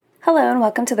Hello and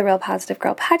welcome to the Real Positive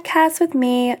Girl podcast with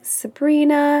me,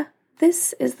 Sabrina.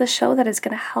 This is the show that is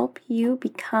going to help you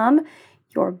become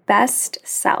your best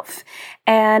self.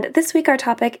 And this week our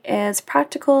topic is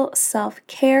practical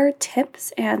self-care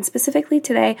tips. And specifically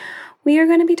today, we are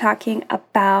going to be talking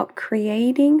about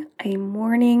creating a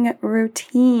morning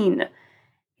routine.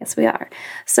 Yes, we are.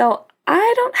 So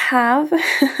I don't have,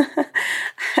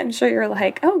 I'm sure you're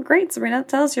like, oh, great, Sabrina,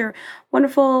 tell us your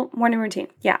wonderful morning routine.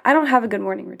 Yeah, I don't have a good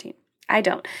morning routine. I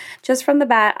don't. Just from the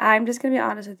bat, I'm just going to be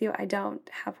honest with you. I don't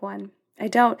have one. I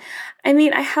don't. I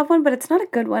mean, I have one, but it's not a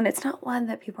good one. It's not one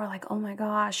that people are like, oh my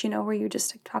gosh, where you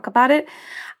just talk about it.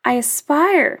 I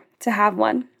aspire to have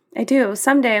one. I do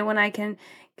someday when I can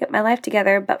get my life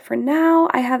together. But for now,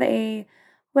 I have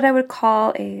what I would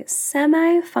call a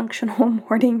semi-functional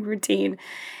morning routine.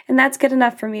 And that's good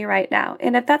enough for me right now.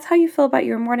 And if that's how you feel about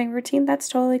your morning routine, that's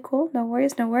totally cool. No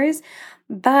worries, no worries.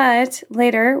 But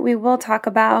later we will talk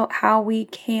about how we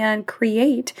can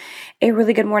create a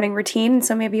really good morning routine. And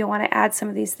so maybe you want to add some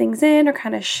of these things in or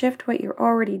kind of shift what you're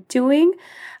already doing.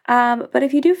 But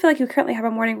if you do feel like you currently have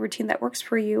a morning routine that works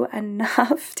for you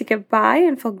enough to get by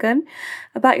and feel good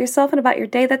about yourself and about your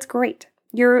day, that's great.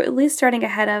 You're at least starting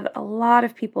ahead of a lot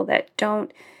of people that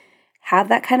don't have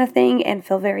that kind of thing and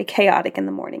feel very chaotic in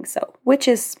the morning. So, which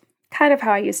is kind of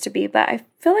how I used to be. But I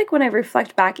feel like when I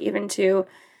reflect back even to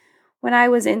when I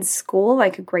was in school,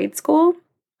 like grade school,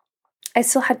 I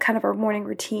still had kind of a morning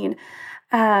routine.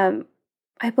 I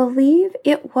believe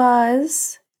it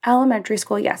was elementary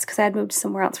school, yes, because I had moved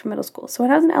somewhere else for middle school. So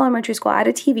when I was in elementary school, I had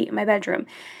a TV in my bedroom,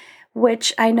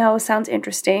 which I know sounds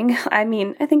interesting. I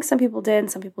mean, I think some people did and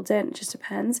some people didn't. It just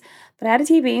depends. But I had a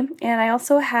TV and I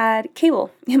also had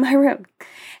cable in my room.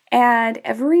 And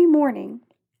every morning,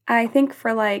 I think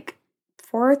for like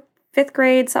fifth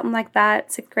grade, something like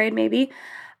that, sixth grade maybe,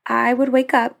 I would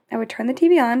wake up, I would turn the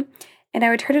TV on, and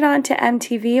I would turn it on to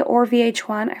MTV or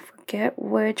VH1. I forget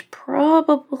which,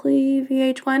 probably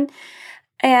VH1.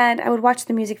 And I would watch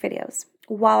the music videos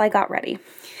while I got ready.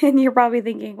 And you're probably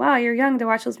thinking, wow, you're young to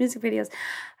watch those music videos.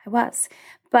 I was.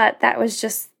 But that was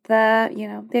just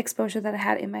the exposure that I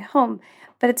had in my home.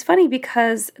 But it's funny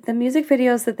because the music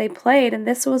videos that they played, and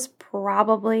this was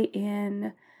probably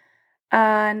in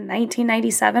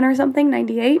 1997 or something,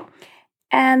 98.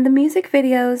 And the music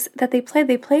videos that they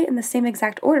play in the same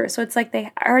exact order. So it's like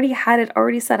they already had it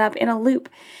already set up in a loop.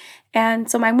 And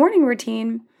so my morning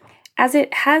routine, as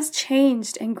it has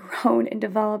changed and grown and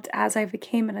developed as I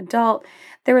became an adult,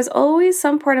 there was always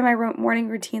some part of my morning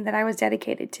routine that I was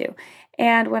dedicated to.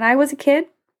 And when I was a kid,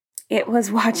 it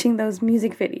was watching those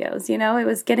music videos. It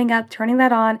was getting up, turning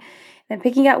that on, and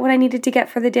picking out what I needed to get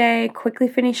for the day, quickly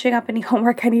finishing up any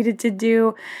homework I needed to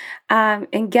do,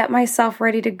 and get myself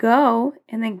ready to go,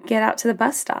 and then get out to the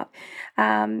bus stop.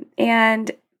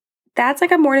 And that's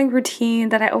like a morning routine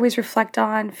that I always reflect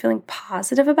on, feeling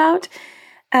positive about.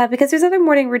 Because there's other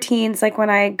morning routines, like when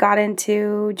I got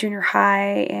into junior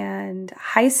high and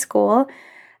high school,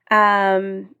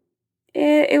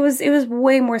 it was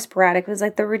way more sporadic. It was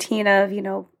like the routine of,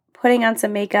 putting on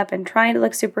some makeup and trying to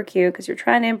look super cute because you're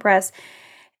trying to impress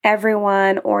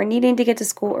everyone, or needing to get to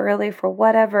school early for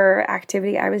whatever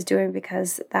activity I was doing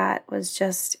because that was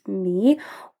just me,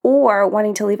 or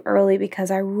wanting to leave early because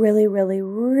I really, really,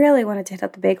 really wanted to hit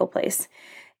up the bagel place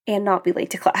and not be late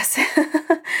to class.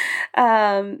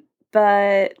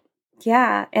 But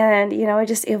yeah, and it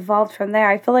just evolved from there.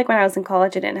 I feel like when I was in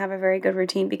college, I didn't have a very good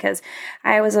routine because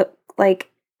I was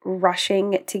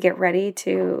rushing to get ready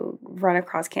to run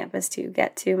across campus to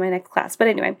get to my next class. But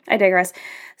anyway, I digress.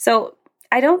 So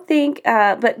I don't think,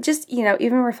 but just,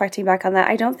 even reflecting back on that,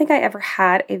 I don't think I ever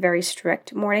had a very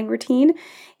strict morning routine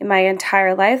in my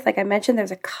entire life. Like I mentioned,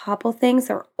 there's a couple things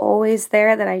that were always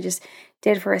there that I just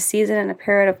did for a season and a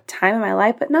period of time in my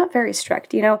life, but not very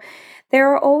strict. There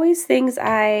are always things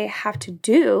I have to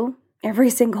do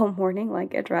every single morning, like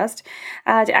get dressed,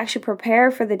 to actually prepare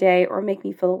for the day or make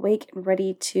me feel awake and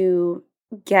ready to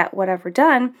get whatever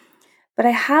done. But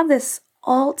I have this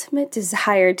ultimate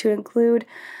desire to include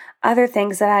other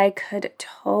things that I could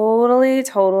totally,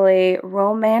 totally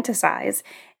romanticize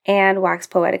and wax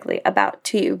poetically about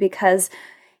to you because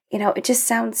it just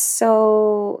sounds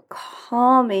so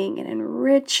calming and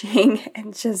enriching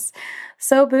and just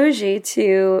so bougie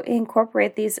to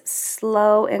incorporate these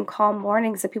slow and calm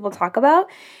mornings that people talk about.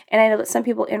 And I know that some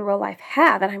people in real life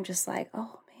have, and I'm just like,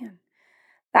 oh man,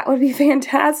 that would be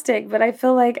fantastic. But I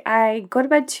feel like I go to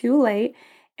bed too late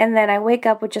and then I wake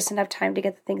up with just enough time to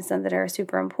get the things done that are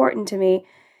super important to me.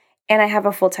 And I have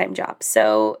a full-time job.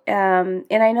 So, and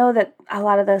I know that a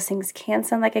lot of those things can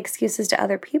sound like excuses to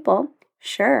other people.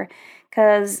 Sure,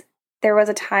 because there was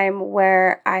a time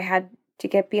where I had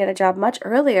to be at a job much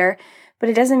earlier, but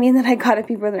it doesn't mean that I got to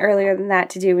be earlier than that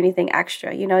to do anything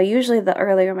extra. Usually the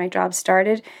earlier my job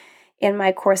started in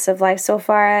my course of life so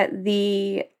far,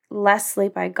 the less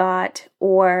sleep I got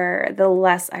or the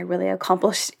less I really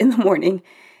accomplished in the morning,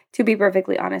 to be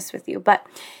perfectly honest with you. But,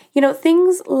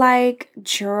 things like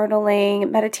journaling,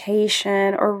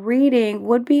 meditation, or reading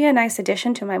would be a nice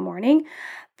addition to my morning,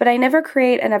 but I never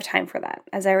create enough time for that,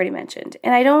 as I already mentioned.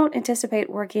 And I don't anticipate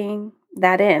working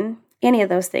that in, any of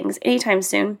those things, anytime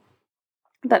soon.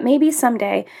 But maybe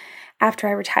someday after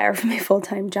I retire from my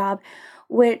full-time job,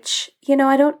 which,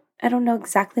 I don't know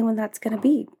exactly when that's going to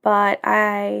be, but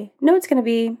I know it's going to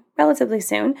be relatively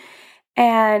soon.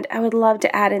 And I would love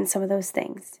to add in some of those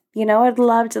things. I'd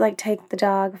love to take the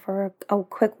dog for a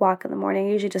quick walk in the morning.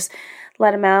 I usually just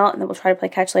let him out and then we'll try to play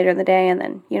catch later in the day. And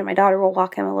then, my daughter will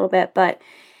walk him a little bit. But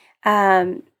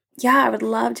I would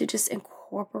love to just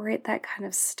incorporate that kind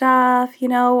of stuff,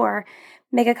 or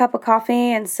make a cup of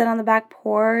coffee and sit on the back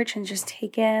porch and just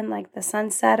take in the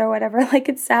sunset or whatever.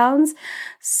 It sounds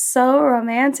so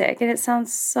romantic and it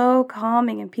sounds so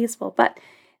calming and peaceful, but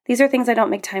these are things I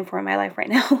don't make time for in my life right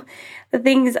now. The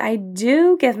things I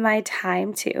do give my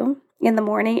time to in the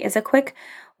morning is a quick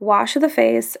wash of the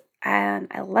face, and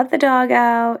I let the dog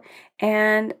out,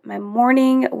 and my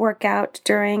morning workout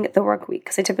during the work week,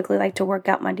 because I typically like to work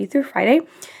out Monday through Friday.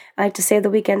 I like to save the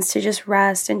weekends to just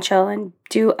rest and chill and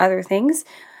do other things,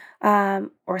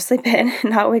 or sleep in,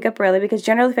 not wake up early, because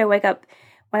generally when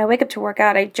I wake up to work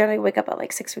out, I generally wake up at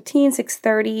 6:15,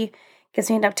 6:30, gives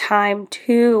me enough time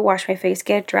to wash my face,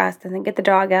 get dressed, and then get the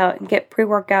dog out and get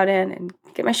pre-workout in and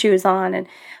get my shoes on and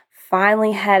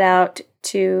finally head out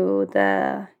to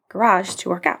the garage to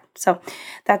work out. So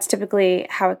that's typically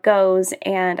how it goes.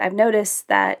 And I've noticed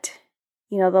that,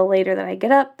 the later that I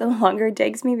get up, the longer it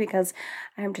takes me because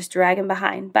I'm just dragging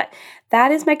behind. But that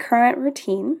is my current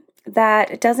routine.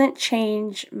 That doesn't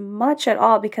change much at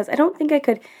all because I don't think it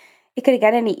could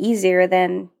get any easier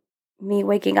than me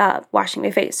waking up, washing my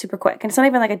face super quick. And it's not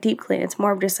even a deep clean. It's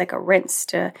more of just a rinse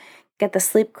to get the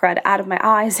sleep crud out of my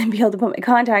eyes and be able to put my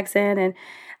contacts in.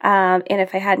 And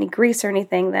if I had any grease or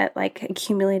anything that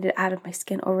accumulated out of my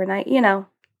skin overnight, and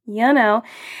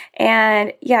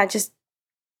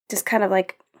just kind of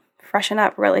freshen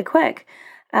up really quick.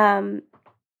 But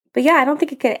I don't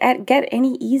think it could get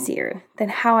any easier than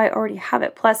how I already have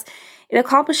it. Plus, it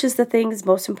accomplishes the things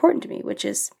most important to me, which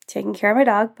is taking care of my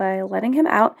dog by letting him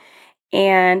out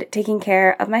and taking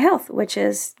care of my health, which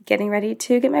is getting ready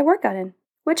to get my workout in,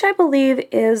 which I believe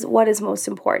is what is most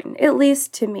important, at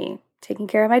least to me, taking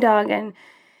care of my dog and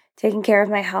taking care of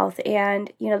my health.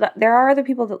 And, there are other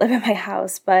people that live in my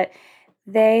house, but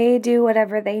they do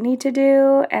whatever they need to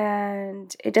do.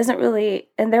 And it doesn't really,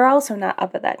 and they're also not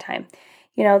up at that time.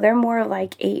 They're more of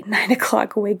 8, 9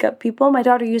 o'clock wake up people. My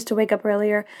daughter used to wake up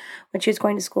earlier when she was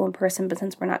going to school in person, but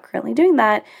since we're not currently doing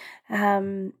that, I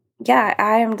am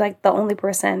the only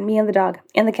person, me and the dog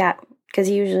and the cat, because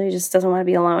he usually just doesn't want to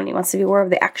be alone. He wants to be wherever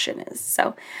the action is.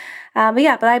 So,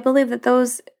 but I believe that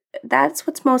that's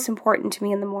what's most important to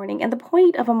me in the morning. And the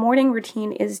point of a morning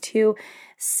routine is to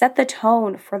set the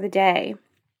tone for the day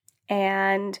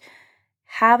and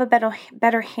have a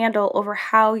better handle over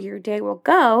how your day will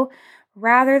go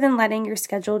rather than letting your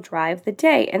schedule drive the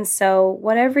day. And so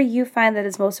whatever you find that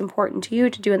is most important to you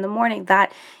to do in the morning,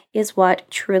 that is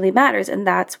what truly matters. And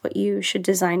that's what you should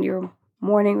design your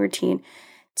morning routine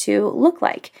to look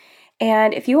like.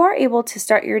 And if you are able to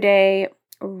start your day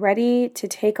ready to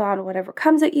take on whatever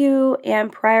comes at you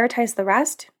and prioritize the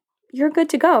rest, you're good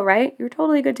to go, right? You're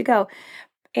totally good to go.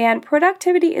 And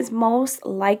productivity is most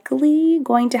likely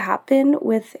going to happen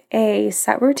with a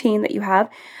set routine that you have,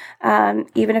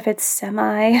 even if it's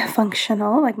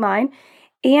semi-functional like mine,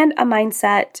 and a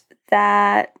mindset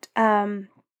that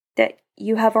that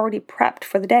you have already prepped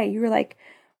for the day. You're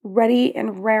ready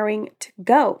and raring to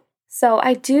go. So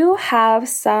I do have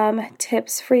some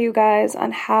tips for you guys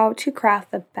on how to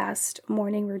craft the best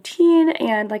morning routine.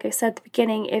 And like I said at the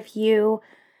beginning, if you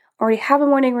already have a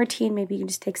morning routine, maybe you can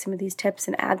just take some of these tips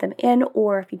and add them in.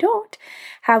 Or if you don't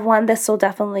have one, this will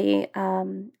definitely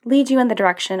lead you in the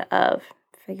direction of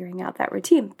figuring out that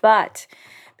routine. But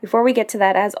before we get to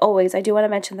that, as always, I do want to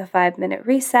mention the 5-minute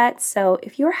reset. So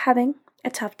if you're having a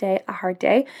tough day, a hard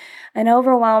day, an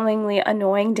overwhelmingly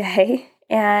annoying day,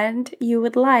 and you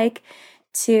would like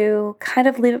to kind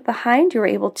of leave it behind, you're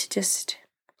able to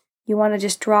you want to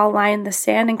just draw a line in the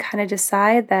sand and kind of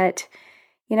decide that,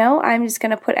 I'm just going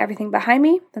to put everything behind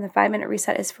me, then the 5-minute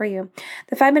reset is for you.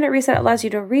 The 5-minute reset allows you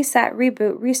to reset,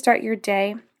 reboot, restart your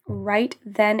day right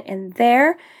then and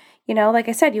there. Like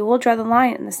I said, you will draw the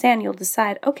line in the sand. You'll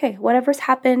decide, okay, whatever's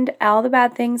happened, all the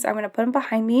bad things, I'm going to put them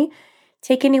behind me.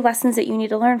 take any lessons that you need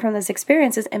to learn from those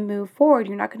experiences and move forward.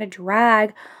 You're not going to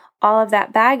drag all of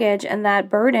that baggage and that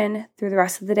burden through the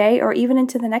rest of the day or even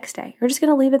into the next day. You're just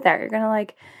going to leave it there. You're going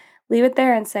to leave it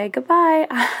there and say, goodbye.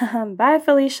 Bye,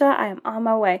 Felicia. I am on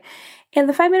my way. In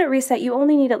the 5-minute reset, you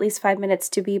only need at least 5 minutes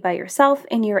to be by yourself,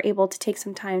 and you're able to take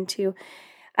some time to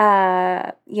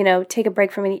take a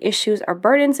break from any issues or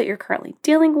burdens that you're currently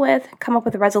dealing with, come up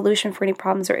with a resolution for any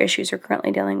problems or issues you're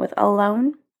currently dealing with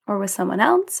alone or with someone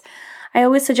else. I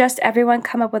always suggest everyone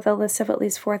come up with a list of at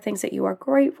least 4 things that you are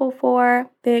grateful for,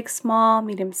 big, small,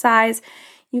 medium size.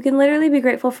 You can literally be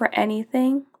grateful for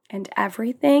anything and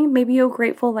everything. Maybe you're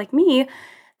grateful like me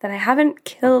that I haven't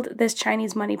killed this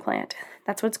Chinese money plant.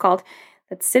 That's what it's called.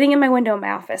 That's sitting in my window in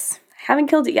my office. I haven't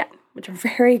killed it yet, which I'm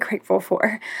very grateful for.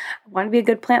 I want to be a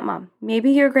good plant mom.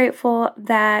 Maybe you're grateful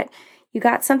that you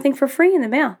got something for free in the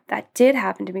mail. That did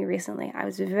happen to me recently. I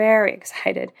was very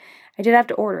excited. I did have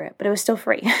to order it, but it was still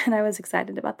free, and I was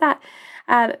excited about that.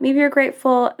 Maybe you're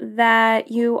grateful that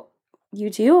you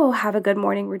do have a good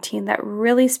morning routine that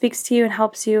really speaks to you and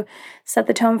helps you set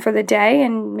the tone for the day,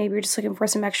 and maybe you're just looking for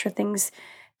some extra things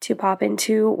to pop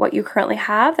into what you currently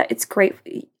have. That it's great.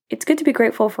 It's good to be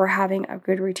grateful for having a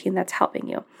good routine that's helping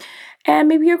you. And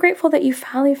maybe you're grateful that you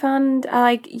finally found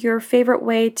your favorite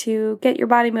way to get your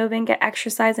body moving, get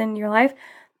exercise in your life.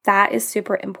 That is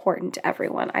super important to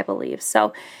everyone, I believe.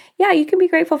 So yeah, you can be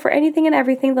grateful for anything and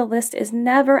everything. The list is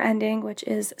never ending, which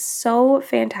is so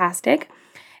fantastic.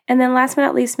 And then last but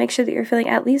not least, make sure that you're feeling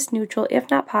at least neutral, if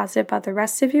not positive, about the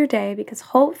rest of your day, because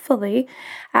hopefully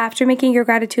after making your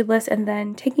gratitude list and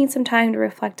then taking some time to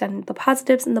reflect on the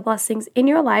positives and the blessings in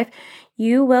your life,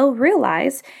 you will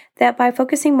realize that by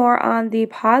focusing more on the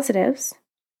positives,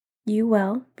 you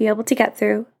will be able to get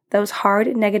through those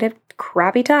hard, negative,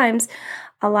 crappy times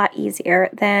a lot easier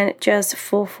than just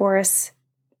full force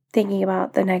thinking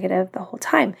about the negative the whole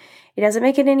time. It doesn't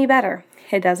make it any better.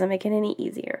 It doesn't make it any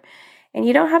easier. And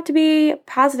you don't have to be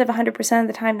positive 100% of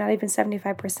the time, not even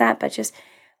 75%, but just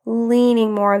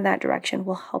leaning more in that direction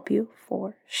will help you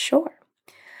for sure.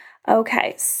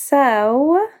 Okay,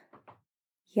 so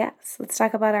yes, let's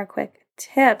talk about our quick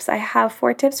tips. I have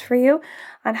 4 tips for you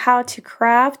on how to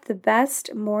craft the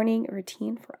best morning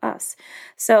routine for us.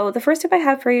 So the first tip I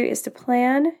have for you is to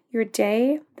plan your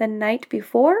day the night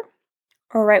before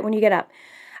or right when you get up.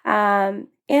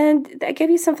 And I give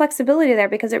you some flexibility there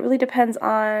because it really depends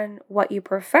on what you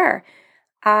prefer.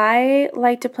 I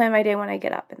like to plan my day when I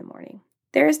get up in the morning.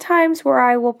 There's times where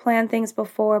I will plan things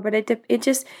before, but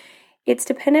it's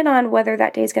dependent on whether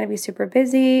that day is going to be super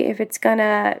busy, if it's going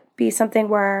to be something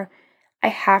where I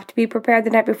have to be prepared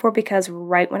the night before because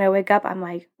right when I wake up, I'm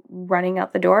like running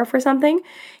out the door for something.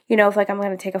 If like I'm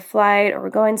going to take a flight or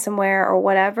we're going somewhere or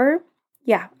whatever.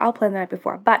 Yeah, I'll plan the night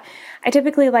before. But I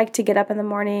typically like to get up in the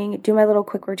morning, do my little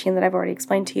quick routine that I've already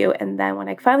explained to you. And then when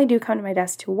I finally do come to my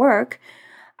desk to work,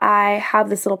 I have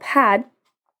this little pad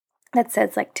that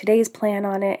says like today's plan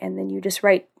on it. And then you just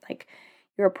write like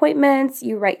your appointments,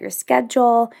 you write your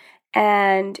schedule,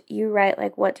 and you write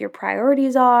like what your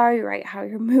priorities are, you write how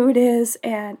your mood is.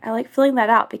 And I like filling that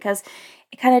out because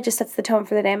it kind of just sets the tone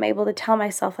for the day. I'm able to tell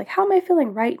myself like, how am I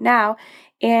feeling right now?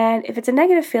 And if it's a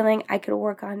negative feeling, I could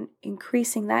work on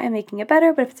increasing that and making it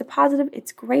better. But if it's a positive,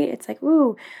 it's great. It's like,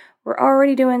 ooh, we're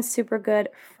already doing super good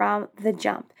from the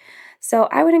jump. So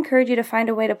I would encourage you to find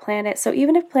a way to plan it. So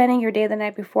even if planning your day the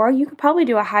night before, you could probably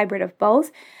do a hybrid of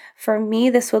both. For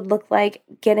me, this would look like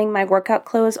getting my workout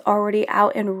clothes already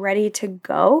out and ready to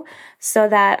go so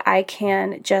that I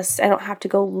don't have to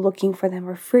go looking for them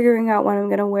or figuring out what I'm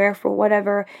going to wear for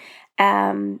whatever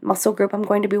muscle group I'm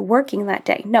going to be working that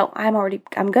day. No, I'm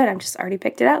good. I'm just already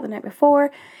picked it out the night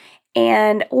before.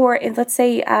 Or let's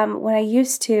say when I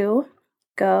used to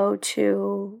go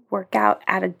to work out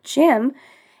at a gym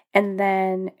and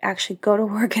then actually go to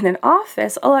work in an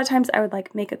office, a lot of times I would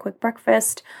like make a quick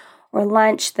breakfast or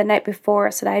lunch the night before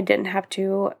so that I didn't have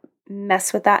to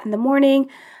mess with that in the morning.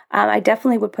 I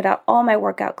definitely would put out all my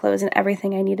workout clothes and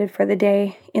everything I needed for the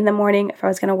day in the morning if I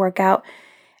was going to work out.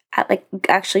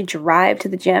 Actually drive to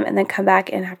the gym and then come back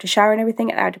and have to shower and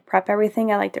everything. And I had to prep everything.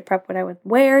 I like to prep what I would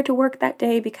wear to work that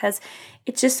day because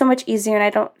it's just so much easier and I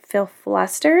don't feel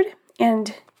flustered.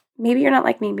 And maybe you're not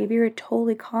like me. Maybe you're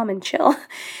totally calm and chill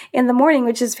in the morning,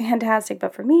 which is fantastic.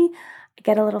 But for me, I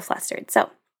get a little flustered. So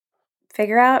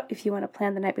figure out if you want to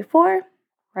plan the night before,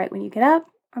 right when you get up,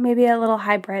 or maybe a little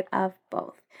hybrid of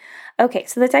both. Okay,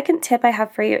 so the second tip I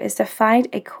have for you is to find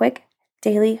a quick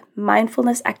daily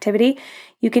mindfulness activity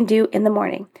you can do in the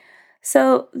morning.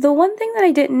 So the one thing that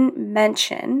I didn't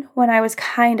mention when I was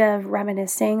kind of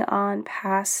reminiscing on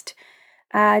past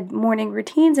morning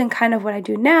routines and kind of what I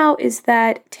do now is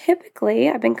that typically,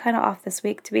 I've been kind of off this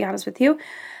week to be honest with you,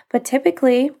 but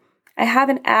typically I have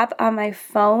an app on my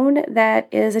phone that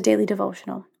is a daily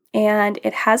devotional, and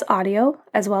it has audio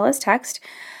as well as text,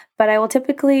 but I will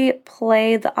typically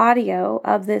play the audio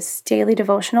of this daily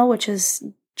devotional, which is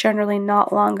generally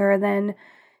not longer than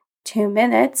 2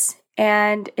 minutes.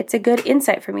 And it's a good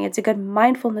insight for me. It's a good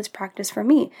mindfulness practice for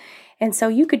me. And so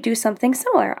you could do something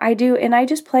similar. I do, and I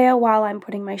just play it while I'm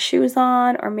putting my shoes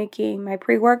on or making my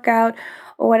pre-workout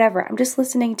or whatever. I'm just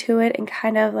listening to it and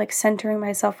kind of like centering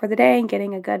myself for the day and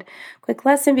getting a good quick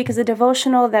lesson, because the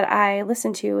devotional that I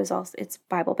listen to is also, it's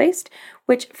Bible-based,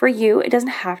 which for you, it doesn't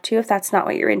have to if that's not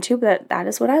what you're into, but that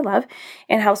is what I love,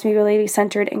 and helps me really be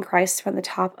centered in Christ from the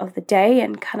top of the day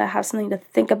and kind of have something to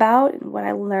think about and what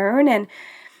I learn. And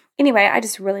anyway, I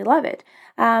just really love it.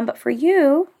 But for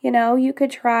you, you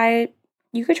could try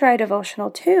a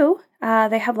devotional too.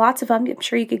 They have lots of them. I'm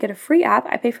sure you could get a free app.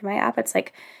 I pay for my app. It's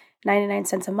like 99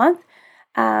 cents a month.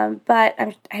 But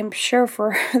I'm sure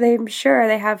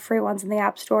they have free ones in the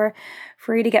App Store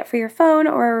for you to get for your phone.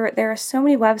 Or there are so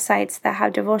many websites that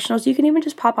have devotionals. You can even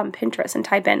just pop on Pinterest and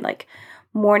type in like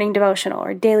morning devotional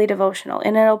or daily devotional,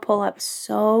 and it'll pull up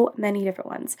so many different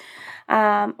ones.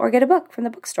 Or get a book from the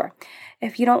bookstore.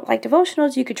 If you don't like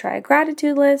devotionals, you could try a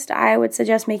gratitude list. I would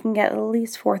suggest making it at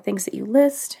least 4 things that you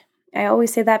list. I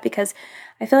always say that because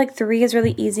I feel like 3 is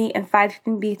really easy and 5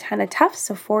 can be kind of tough.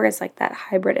 So 4 is like that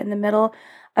hybrid in the middle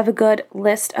of a good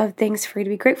list of things for you to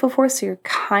be grateful for. So you're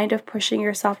kind of pushing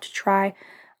yourself to try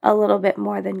a little bit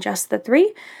more than just the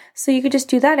 3. So you could just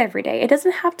do that every day. It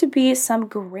doesn't have to be some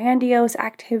grandiose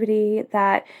activity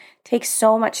that takes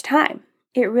so much time.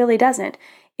 It really doesn't.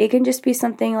 It can just be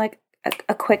something like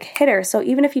a quick hitter. So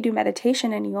even if you do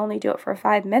meditation and you only do it for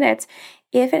 5 minutes,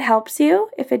 if it helps you,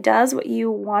 if it does what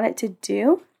you want it to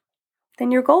do,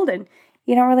 then you're golden.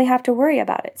 You don't really have to worry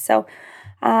about it. So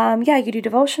you could do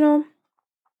devotional,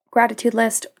 gratitude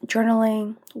list,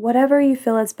 journaling, whatever you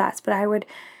feel is best. But I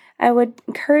would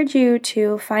encourage you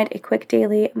to find a quick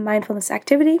daily mindfulness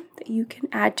activity that you can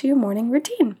add to your morning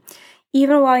routine,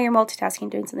 even while you're multitasking,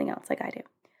 doing something else like I do.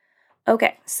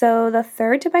 Okay, so the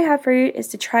third tip I have for you is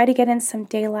to try to get in some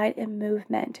daylight and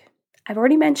movement. I've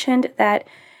already mentioned that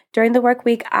during the work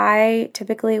week, I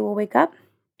typically will wake up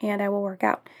and I will work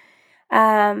out.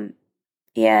 And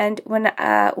when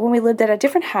we lived at a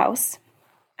different house,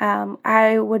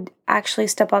 I would actually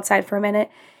step outside for a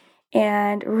minute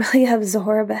and really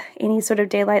absorb any sort of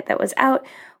daylight that was out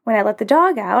when I let the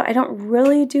dog out. I don't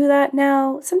really do that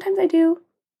now. Sometimes I do.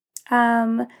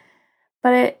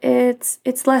 But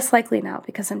it's less likely now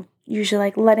because I'm usually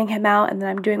like letting him out and then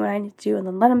I'm doing what I need to do and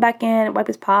then let him back in and wipe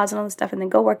his paws and all this stuff and then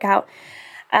go work out.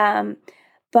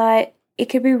 But it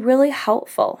could be really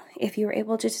helpful if you were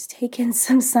able to just take in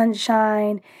some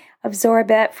sunshine,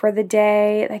 absorb it for the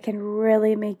day. That can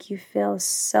really make you feel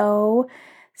so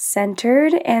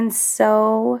centered and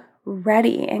so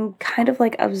ready and kind of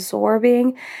like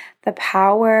absorbing the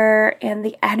power and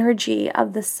the energy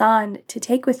of the sun to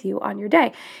take with you on your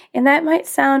day. And that might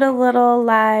sound a little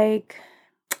like,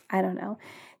 I don't know,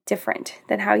 different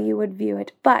than how you would view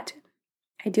it, but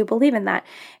I do believe in that.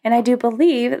 And I do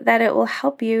believe that it will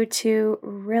help you to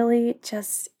really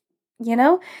just,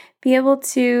 be able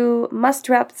to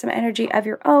muster up some energy of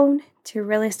your own to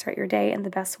really start your day in the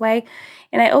best way.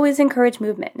 And I always encourage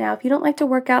movement. Now, if you don't like to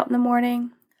work out in the morning,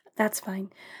 that's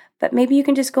fine. But maybe you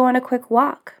can just go on a quick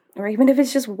walk, or even if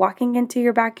it's just walking into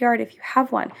your backyard, if you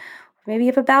have one. Maybe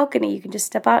you have a balcony, you can just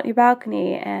step out on your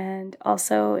balcony and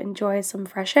also enjoy some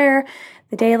fresh air,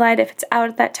 the daylight if it's out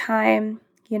at that time,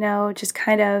 just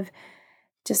kind of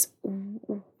just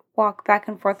walk back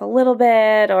and forth a little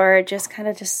bit or just kind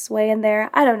of just sway in there.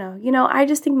 I don't know. I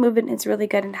just think movement is really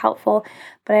good and helpful,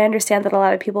 but I understand that a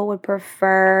lot of people would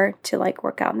prefer to like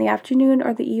work out in the afternoon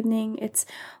or the evening. It's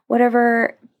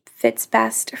whatever fits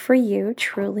best for you,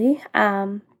 truly.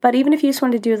 But even if you just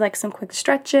want to do like some quick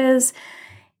stretches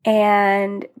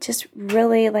and just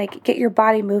really like get your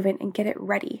body moving and get it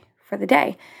ready for the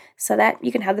day so that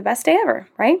you can have the best day ever,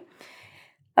 right?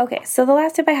 Okay, so the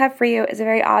last tip I have for you is a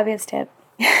very obvious tip.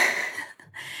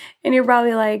 And you're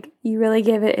probably like, you really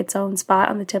gave it its own spot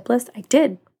on the tip list? I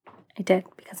did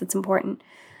because it's important.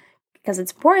 Because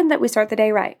it's important that we start the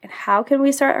day right. And how can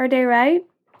we start our day right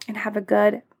and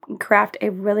craft a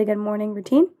really good morning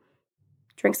routine?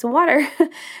 Drink some water.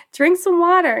 Drink some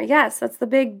water. Yes, that's the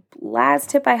big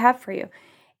last tip I have for you.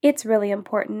 It's really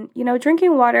important.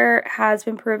 Drinking water has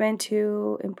been proven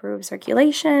to improve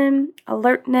circulation,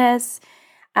 alertness.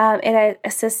 It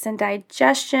assists in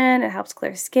digestion. It helps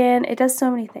clear skin. It does so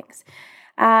many things.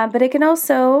 But it can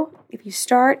also, if you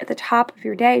start at the top of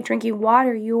your day drinking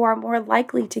water, you are more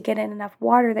likely to get in enough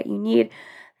water that you need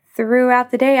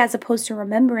throughout the day, as opposed to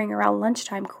remembering around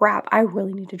lunchtime, crap, I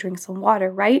really need to drink some water,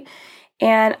 right?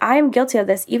 And I'm guilty of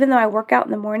this, even though I work out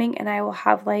in the morning and I will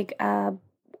have like a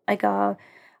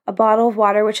bottle of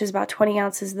water, which is about 20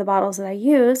 ounces of the bottles that I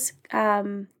use.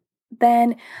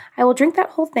 Then I will drink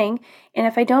that whole thing. And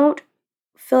if I don't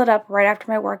fill it up right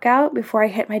after my workout, before I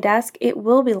hit my desk, it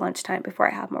will be lunchtime before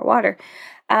I have more water.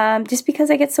 Just because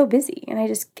I get so busy and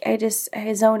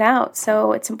I zone out.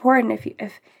 So it's important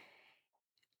if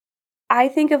I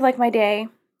think of like my day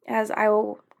as I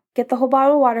will get the whole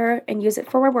bottle of water and use it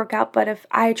for my workout. But if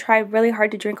I try really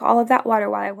hard to drink all of that water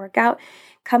while I work out,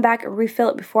 come back and refill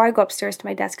it before I go upstairs to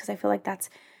my desk, because I feel like that's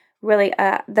really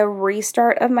the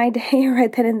restart of my day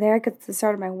right then and there, because it's the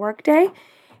start of my work day.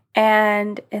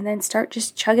 And then start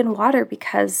just chugging water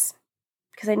because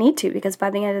I need to, because by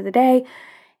the end of the day,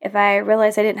 if I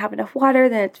realize I didn't have enough water,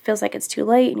 then it feels like it's too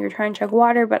late and you're trying to chug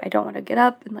water, but I don't want to get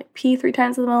up and like pee 3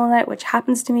 times in the middle of the night, which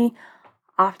happens to me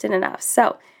often enough.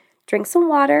 So drink some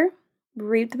water,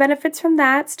 reap the benefits from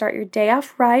that, start your day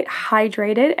off right,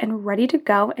 hydrated and ready to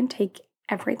go and take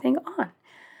everything on.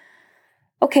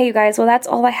 Okay, you guys, well, that's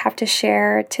all I have to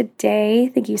share today.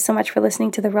 Thank you so much for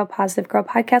listening to the Real Positive Girl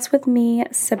podcast with me,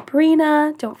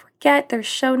 Sabrina. Don't forget, there's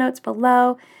show notes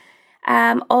below.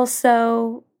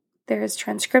 Also, there's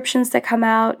transcriptions that come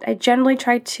out. I generally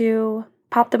try to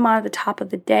pop them on at the top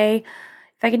of the day.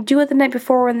 If I can do it the night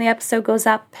before when the episode goes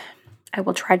up, I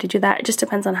will try to do that. It just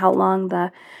depends on how long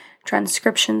the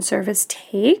transcription service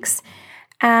takes.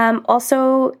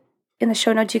 Also, in the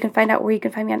show notes, you can find out where you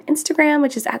can find me on Instagram,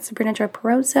 which is at Sabrina Joy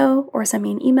Perozo, or send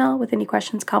me an email with any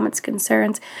questions, comments,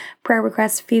 concerns, prayer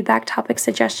requests, feedback, topic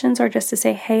suggestions, or just to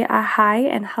say hey, hi,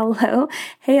 and hello.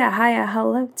 Hey, hi,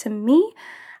 hello to me.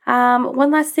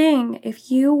 One last thing, if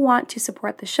you want to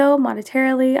support the show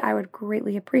monetarily, I would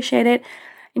greatly appreciate it.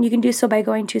 And you can do so by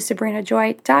going to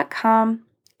sabrinajoy.com.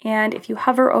 And if you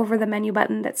hover over the menu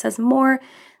button that says more,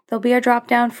 there'll be a drop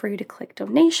down for you to click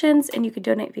donations, and you can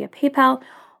donate via PayPal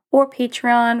or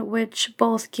Patreon, which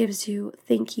both gives you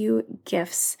thank you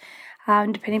gifts,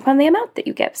 depending upon the amount that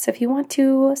you give. So if you want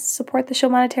to support the show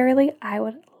monetarily, I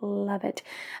would love it,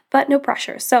 but no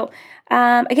pressure. So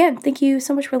again, thank you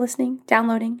so much for listening,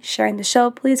 downloading, sharing the show.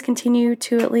 Please continue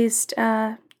to at least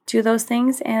do those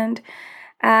things, and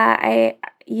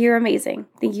you're amazing.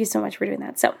 Thank you so much for doing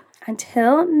that. So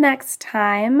until next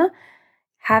time,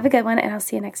 have a good one, and I'll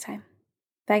see you next time.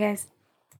 Bye, guys.